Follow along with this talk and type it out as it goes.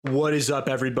What is up,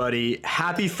 everybody?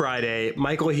 Happy Friday.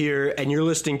 Michael here, and you're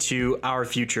listening to Our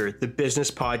Future, the business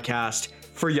podcast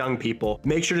for young people.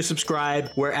 Make sure to subscribe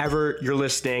wherever you're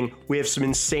listening. We have some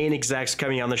insane execs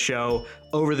coming on the show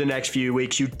over the next few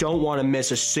weeks. You don't want to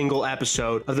miss a single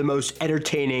episode of the most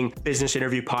entertaining business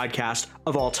interview podcast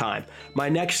of all time. My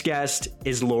next guest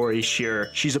is Lori Sherer.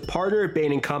 She's a partner at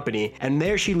Bain & Company, and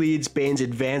there she leads Bain's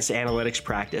advanced analytics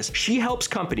practice. She helps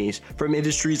companies from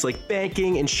industries like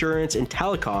banking, insurance, and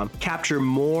telecom capture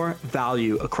more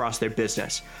value across their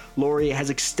business. Lori has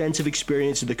extensive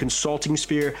experience in the consulting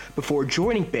sphere. Before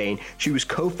joining Bain, she was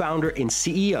co-founder and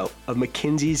CEO of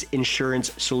McKinsey's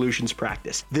insurance solutions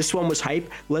practice. This one was hype.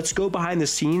 Let's go behind the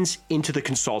scenes into the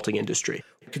consulting industry.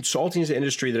 Consulting is an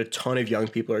industry that a ton of young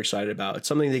people are excited about. It's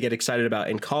something they get excited about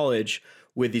in college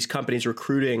with these companies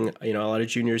recruiting, a lot of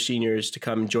juniors, seniors to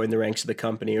come join the ranks of the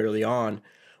company early on.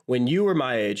 When you were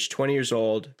my age, 20 years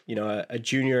old, a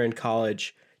junior in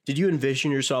college, did you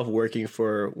envision yourself working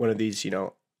for one of these,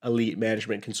 elite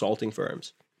management consulting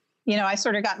firms? I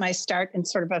sort of got my start in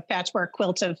sort of a patchwork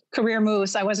quilt of career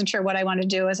moves. I wasn't sure what I wanted to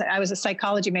do. I was a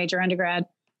psychology major undergrad.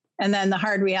 And then the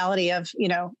hard reality of,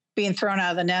 being thrown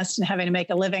out of the nest and having to make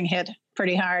a living hit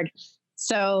pretty hard.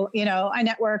 So, I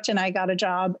networked and I got a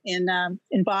job in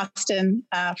Boston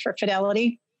for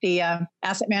Fidelity, the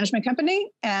asset management company.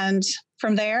 And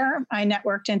from there, I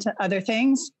networked into other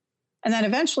things. And then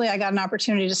eventually I got an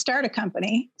opportunity to start a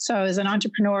company. So I was an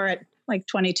entrepreneur at like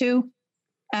 22.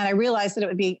 And I realized that it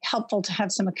would be helpful to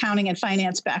have some accounting and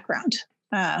finance background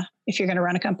if you're going to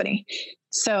run a company.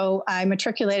 So I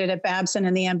matriculated at Babson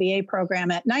in the MBA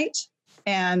program at night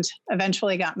and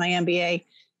eventually got my MBA.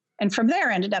 And from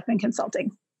there ended up in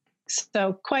consulting.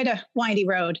 So quite a windy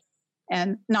road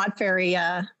and not very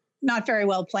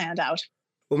well planned out.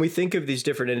 When we think of these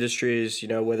different industries,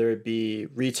 whether it be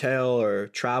retail or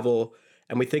travel,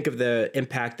 and we think of the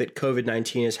impact that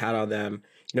COVID-19 has had on them,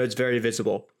 it's very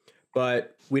visible.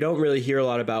 But we don't really hear a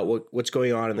lot about what's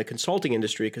going on in the consulting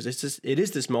industry because it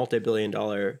is this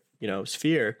multi-billion-dollar,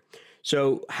 sphere.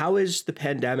 So how is the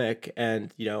pandemic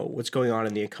and, what's going on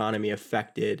in the economy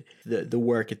affected the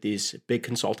work at these big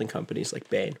consulting companies like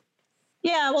Bain?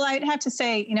 Yeah, well, I'd have to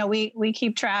say, we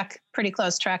keep pretty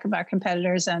close track of our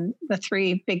competitors, and the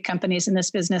three big companies in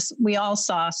this business. We all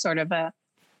saw sort of a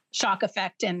shock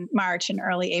effect in March and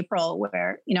early April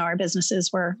where, our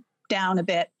businesses were down a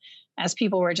bit as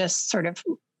people were just sort of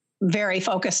very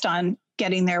focused on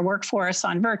getting their workforce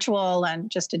on virtual and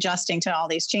just adjusting to all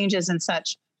these changes and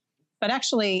such. But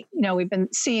actually, we've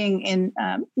been seeing in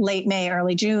late May,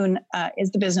 early June,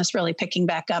 is the business really picking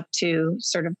back up to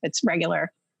sort of its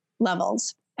regular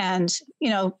levels. And,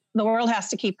 the world has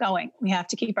to keep going. We have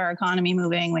to keep our economy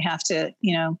moving. We have to,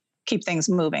 keep things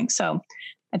moving. So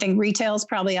I think retail's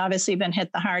probably obviously been hit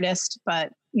the hardest,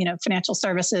 but, financial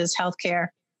services, healthcare,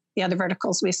 the other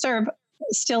verticals we serve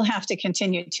still have to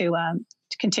continue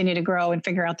to grow and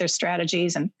figure out their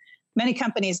strategies. And many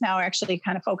companies now are actually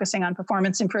kind of focusing on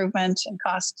performance improvement and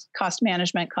cost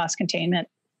management, cost containment,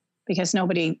 because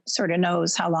nobody sort of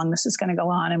knows how long this is going to go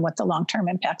on and what the long-term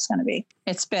impact's going to be.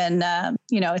 It's been,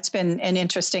 it's been an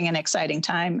interesting and exciting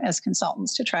time as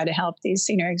consultants to try to help these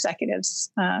senior executives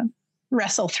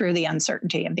wrestle through the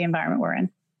uncertainty of the environment we're in.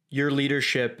 Your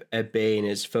leadership at Bain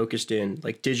is focused in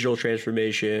like digital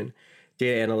transformation,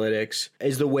 data analytics.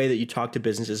 Is the way that you talk to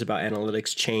businesses about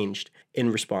analytics changed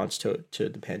in response to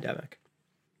the pandemic?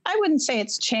 I wouldn't say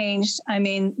it's changed. I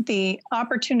mean, the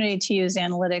opportunity to use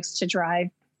analytics to drive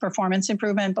performance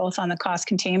improvement, both on the cost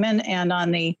containment and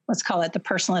on the, let's call it the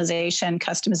personalization,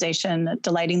 customization,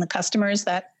 delighting the customers,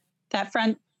 that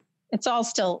front, it's all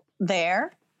still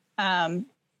there.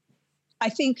 I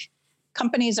think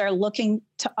companies are looking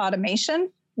to automation,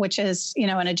 which is,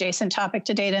 an adjacent topic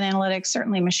to data and analytics.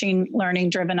 Certainly machine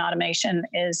learning driven automation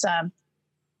is, a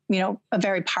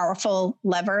very powerful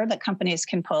lever that companies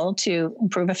can pull to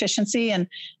improve efficiency. And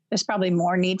there's probably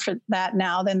more need for that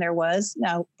now than there was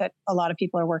now that a lot of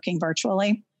people are working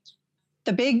virtually.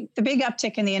 The big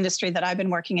uptick in the industry that I've been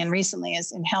working in recently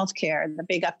is in healthcare, the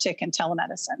big uptick in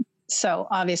telemedicine. So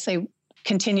obviously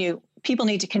people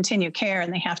need to continue care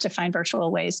and they have to find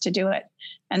virtual ways to do it.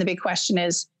 And the big question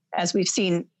is, as we've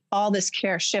seen all this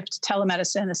care shift to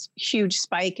telemedicine, this huge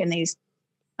spike in these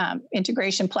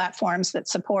integration platforms that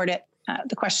support it,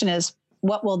 the question is,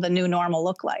 what will the new normal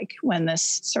look like when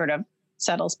this sort of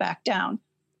settles back down?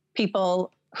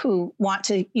 People who want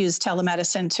to use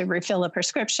telemedicine to refill a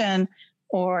prescription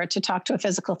or to talk to a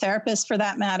physical therapist for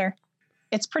that matter,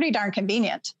 it's pretty darn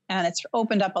convenient. And it's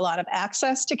opened up a lot of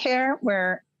access to care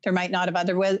where there might not have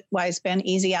otherwise been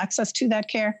easy access to that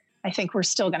care. I think we're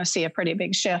still going to see a pretty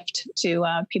big shift to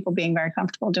people being very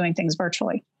comfortable doing things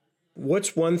virtually.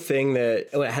 What's one thing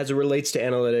that, as it relates to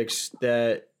analytics,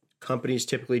 that companies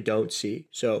typically don't see?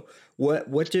 So what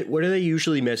are they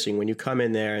usually missing when you come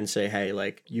in there and say, hey,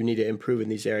 like you need to improve in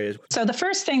these areas? So the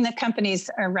first thing that companies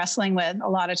are wrestling with a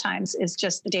lot of times is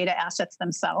just the data assets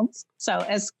themselves. So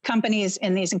as companies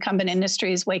in these incumbent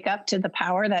industries wake up to the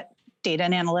power that data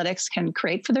and analytics can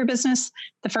create for their business,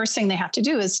 the first thing they have to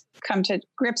do is come to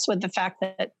grips with the fact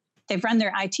that they've run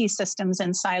their IT systems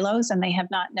in silos and they have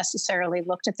not necessarily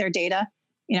looked at their data,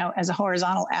 as a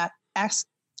horizontal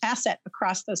asset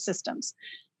across those systems.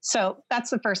 So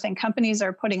that's the first thing. Companies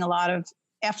are putting a lot of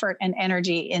effort and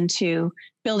energy into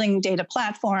building data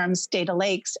platforms, data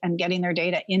lakes, and getting their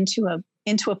data into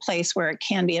a place where it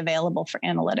can be available for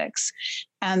analytics.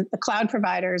 And the cloud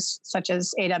providers such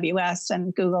as AWS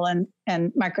and Google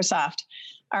and Microsoft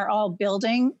are all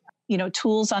building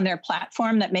tools on their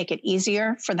platform that make it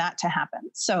easier for that to happen.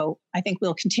 So I think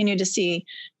we'll continue to see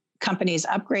companies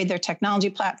upgrade their technology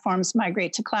platforms,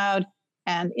 migrate to cloud,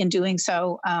 and in doing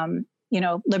so,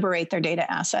 liberate their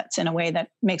data assets in a way that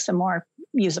makes them more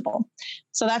usable.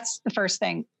 So that's the first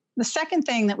thing. The second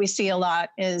thing that we see a lot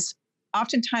is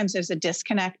oftentimes there's a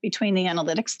disconnect between the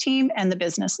analytics team and the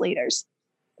business leaders.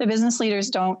 The business leaders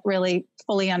don't really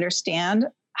fully understand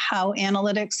how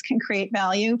analytics can create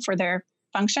value for their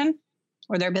function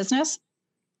or their business.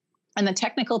 And the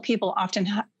technical people often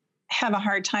have a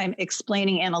hard time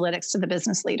explaining analytics to the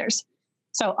business leaders.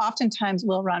 So oftentimes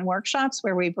we'll run workshops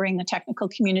where we bring the technical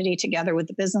community together with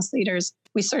the business leaders.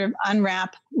 We sort of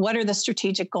unwrap what are the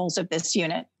strategic goals of this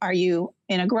unit? Are you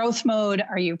in a growth mode?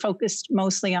 Are you focused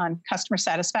mostly on customer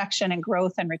satisfaction and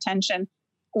growth and retention?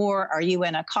 Or are you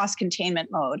in a cost containment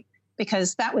mode?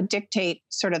 Because that would dictate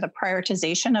sort of the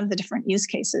prioritization of the different use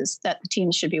cases that the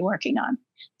team should be working on.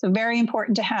 So very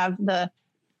important to have the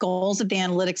goals of the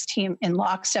analytics team in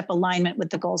lockstep alignment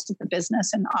with the goals of the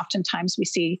business. And oftentimes we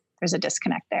see there's a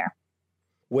disconnect there.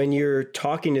 When you're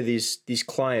talking to these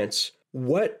clients,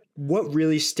 what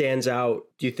really stands out,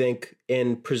 do you think,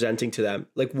 in presenting to them?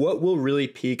 Like what will really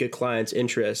pique a client's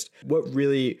interest? What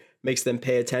really makes them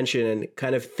pay attention and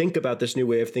kind of think about this new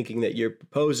way of thinking that you're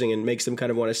proposing and makes them kind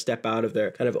of want to step out of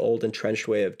their kind of old entrenched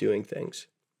way of doing things?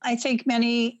 I think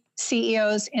many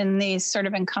CEOs in these sort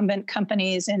of incumbent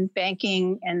companies in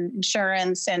banking and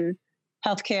insurance and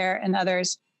healthcare and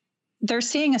others, they're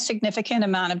seeing a significant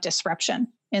amount of disruption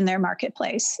in their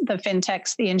marketplace. The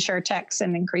fintechs, the insurtechs,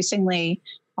 and increasingly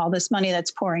all this money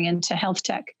that's pouring into health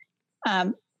tech.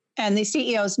 And the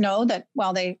CEOs know that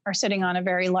while they are sitting on a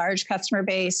very large customer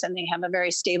base and they have a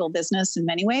very stable business in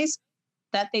many ways,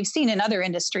 that they've seen in other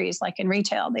industries, like in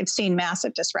retail, they've seen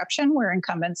massive disruption where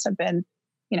incumbents have been,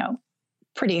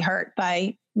 pretty hurt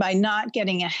by not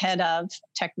getting ahead of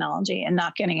technology and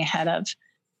not getting ahead of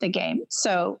the game.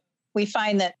 So we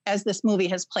find that as this movie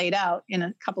has played out in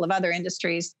a couple of other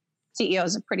industries,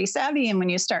 CEOs are pretty savvy. And when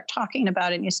you start talking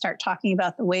about it and you start talking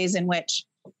about the ways in which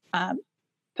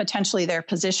potentially their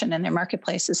position in their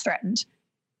marketplace is threatened.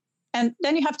 And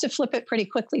then you have to flip it pretty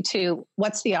quickly to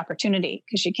what's the opportunity,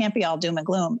 because you can't be all doom and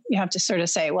gloom. You have to sort of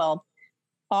say, well,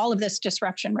 all of this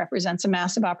disruption represents a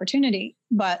massive opportunity,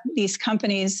 but these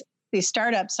companies, these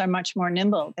startups are much more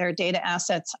nimble. Their data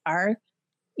assets are,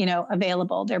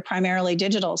 available. They're primarily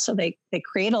digital. So they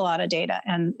create a lot of data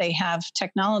and they have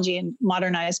technology and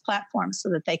modernized platforms so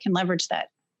that they can leverage that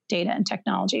data and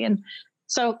technology. And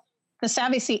so the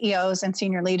savvy CEOs and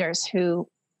senior leaders who,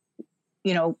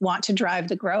 want to drive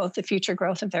the future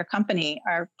growth of their company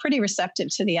are pretty receptive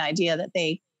to the idea that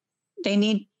they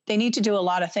need to do a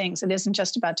lot of things. It isn't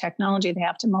just about technology. They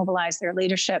have to mobilize their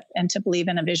leadership and to believe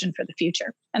in a vision for the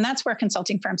future. And that's where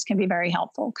consulting firms can be very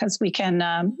helpful, because we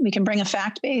can bring a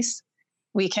fact base.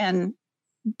 We can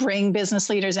bring business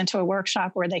leaders into a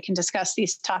workshop where they can discuss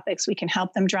these topics. We can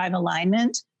help them drive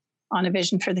alignment on a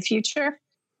vision for the future.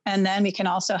 And then we can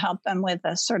also help them with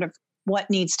a sort of what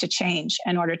needs to change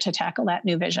in order to tackle that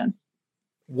new vision.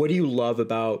 What do you love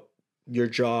about your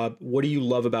job? What do you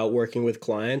love about working with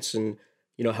clients and,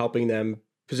 helping them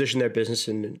position their business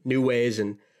in new ways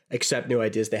and accept new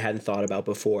ideas they hadn't thought about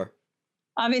before?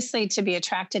 Obviously, to be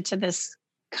attracted to this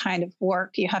kind of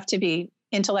work, you have to be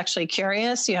intellectually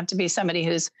curious. You have to be somebody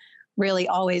who's really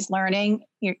always learning.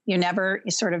 You never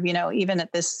sort of, even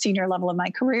at this senior level of my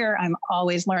career, I'm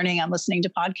always learning. I'm listening to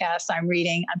podcasts. I'm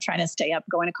reading. I'm trying to stay up,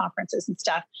 going to conferences and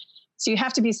stuff. So you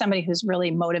have to be somebody who's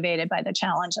really motivated by the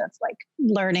challenge of like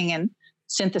learning and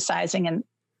synthesizing and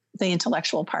the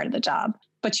intellectual part of the job.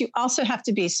 But you also have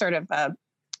to be sort of a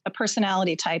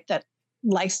personality type that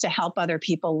likes to help other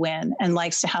people win and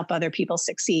likes to help other people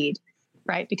succeed.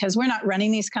 right? Because we're not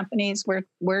running these companies.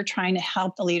 We're trying to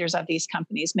help the leaders of these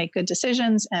companies make good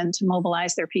decisions and to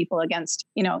mobilize their people against,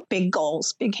 big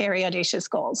goals, big, hairy, audacious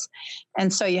goals.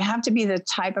 And so you have to be the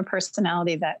type of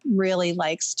personality that really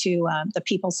likes to the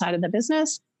people side of the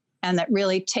business and that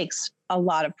really takes a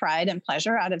lot of pride and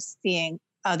pleasure out of seeing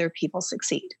other people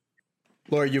succeed.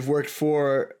 Laura, you've worked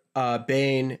for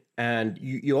Bain, and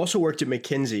you also worked at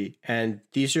McKinsey, and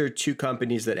these are two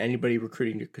companies that anybody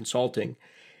recruiting to consulting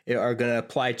are going to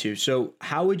apply to. So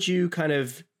how would you kind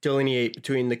of delineate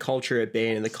between the culture at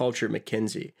Bain and the culture at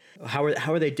McKinsey? How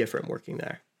are they different working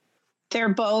there? They're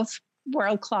both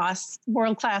world-class,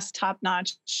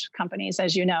 top-notch companies,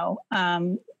 as you know.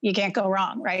 You can't go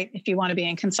wrong, right? If you want to be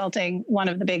in consulting, one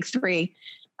of the big three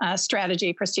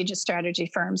prestigious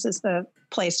strategy firms is the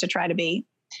place to try to be.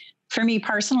 For me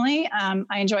personally,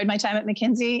 I enjoyed my time at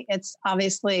McKinsey. It's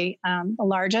obviously the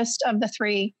largest of the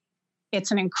three.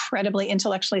 It's an incredibly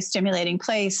intellectually stimulating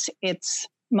place.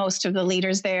 Most of the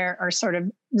leaders there are sort of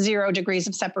 0 degrees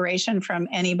of separation from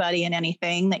anybody and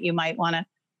anything that you might want to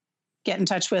get in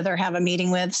touch with or have a meeting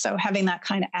with. So having that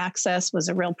kind of access was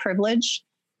a real privilege.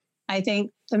 I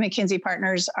think the McKinsey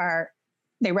partners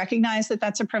they recognize that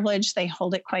that's a privilege. They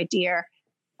hold it quite dear.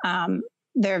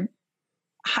 They're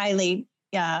highly,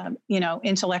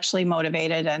 intellectually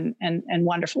motivated and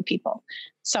wonderful people.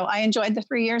 So I enjoyed the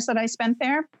 3 years that I spent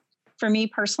there. For me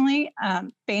personally,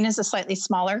 Bain is a slightly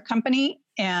smaller company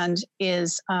and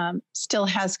still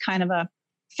has kind of a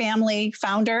family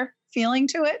founder feeling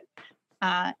to it.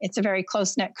 It's a very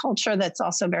close-knit culture that's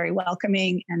also very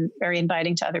welcoming and very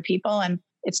inviting to other people. And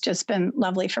it's just been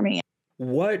lovely for me.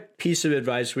 What piece of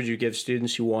advice would you give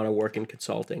students who want to work in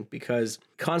consulting? Because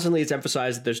constantly it's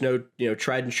emphasized that there's no,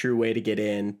 tried and true way to get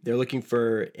in. They're looking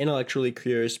for intellectually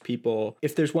curious people.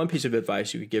 If there's one piece of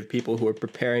advice you could give people who are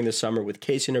preparing this summer with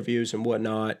case interviews and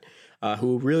whatnot,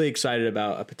 who are really excited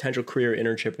about a potential career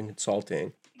internship in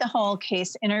consulting. The whole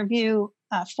case interview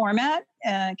format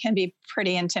can be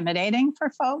pretty intimidating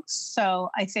for folks. So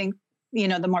I think,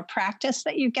 the more practice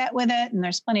that you get with it, and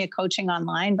there's plenty of coaching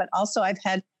online, but also I've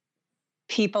had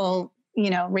people,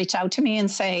 reach out to me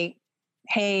and say,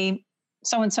 hey,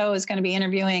 so-and-so is going to be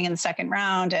interviewing in the second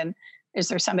round. And is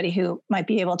there somebody who might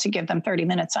be able to give them 30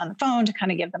 minutes on the phone to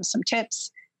kind of give them some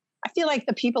tips? I feel like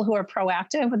the people who are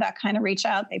proactive with that kind of reach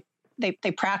out,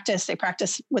 they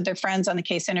practice with their friends on the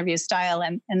case interview style.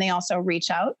 And they also reach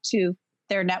out to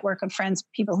their network of friends,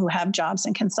 people who have jobs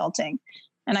in consulting.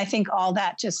 And I think all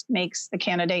that just makes the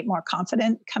candidate more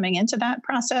confident coming into that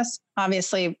process.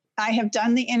 Obviously, I have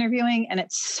done the interviewing and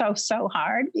it's so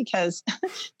hard because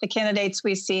the candidates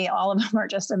we see, all of them are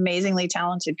just amazingly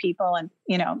talented people. And,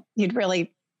 you'd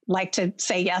really like to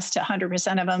say yes to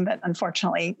 100% of them, but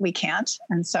unfortunately we can't.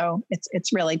 And so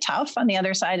it's really tough. On the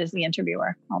other side is the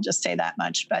interviewer. I'll just say that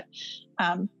much. But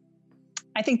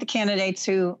I think the candidates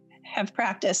who have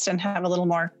practiced and have a little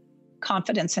more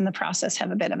confidence in the process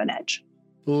have a bit of an edge.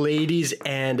 Ladies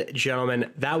and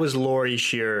gentlemen, that was Lori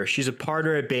Sherer. She's a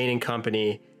partner at Bain &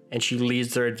 Company, and she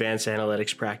leads their advanced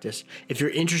analytics practice. If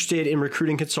you're interested in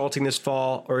recruiting consulting this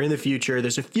fall or in the future,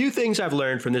 there's a few things I've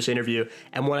learned from this interview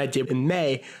and what I did in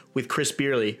May with Chris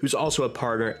Beerley, who's also a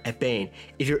partner at Bain.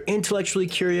 If you're intellectually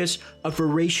curious, a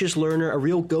voracious learner, a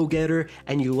real go-getter,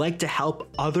 and you like to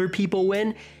help other people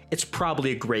win, it's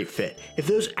probably a great fit. If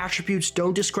those attributes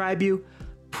don't describe you,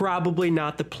 probably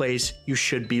not the place you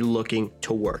should be looking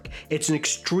to work. It's an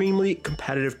extremely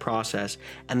competitive process,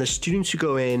 and the students who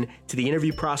go in to the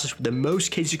interview process with the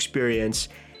most case experience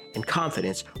and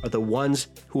confidence are the ones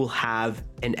who will have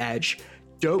an edge.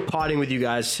 Dope potting with you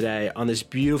guys today on this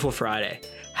beautiful Friday.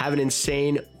 Have an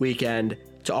insane weekend.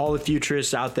 To all the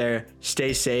futurists out there,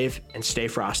 stay safe and stay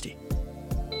frosty.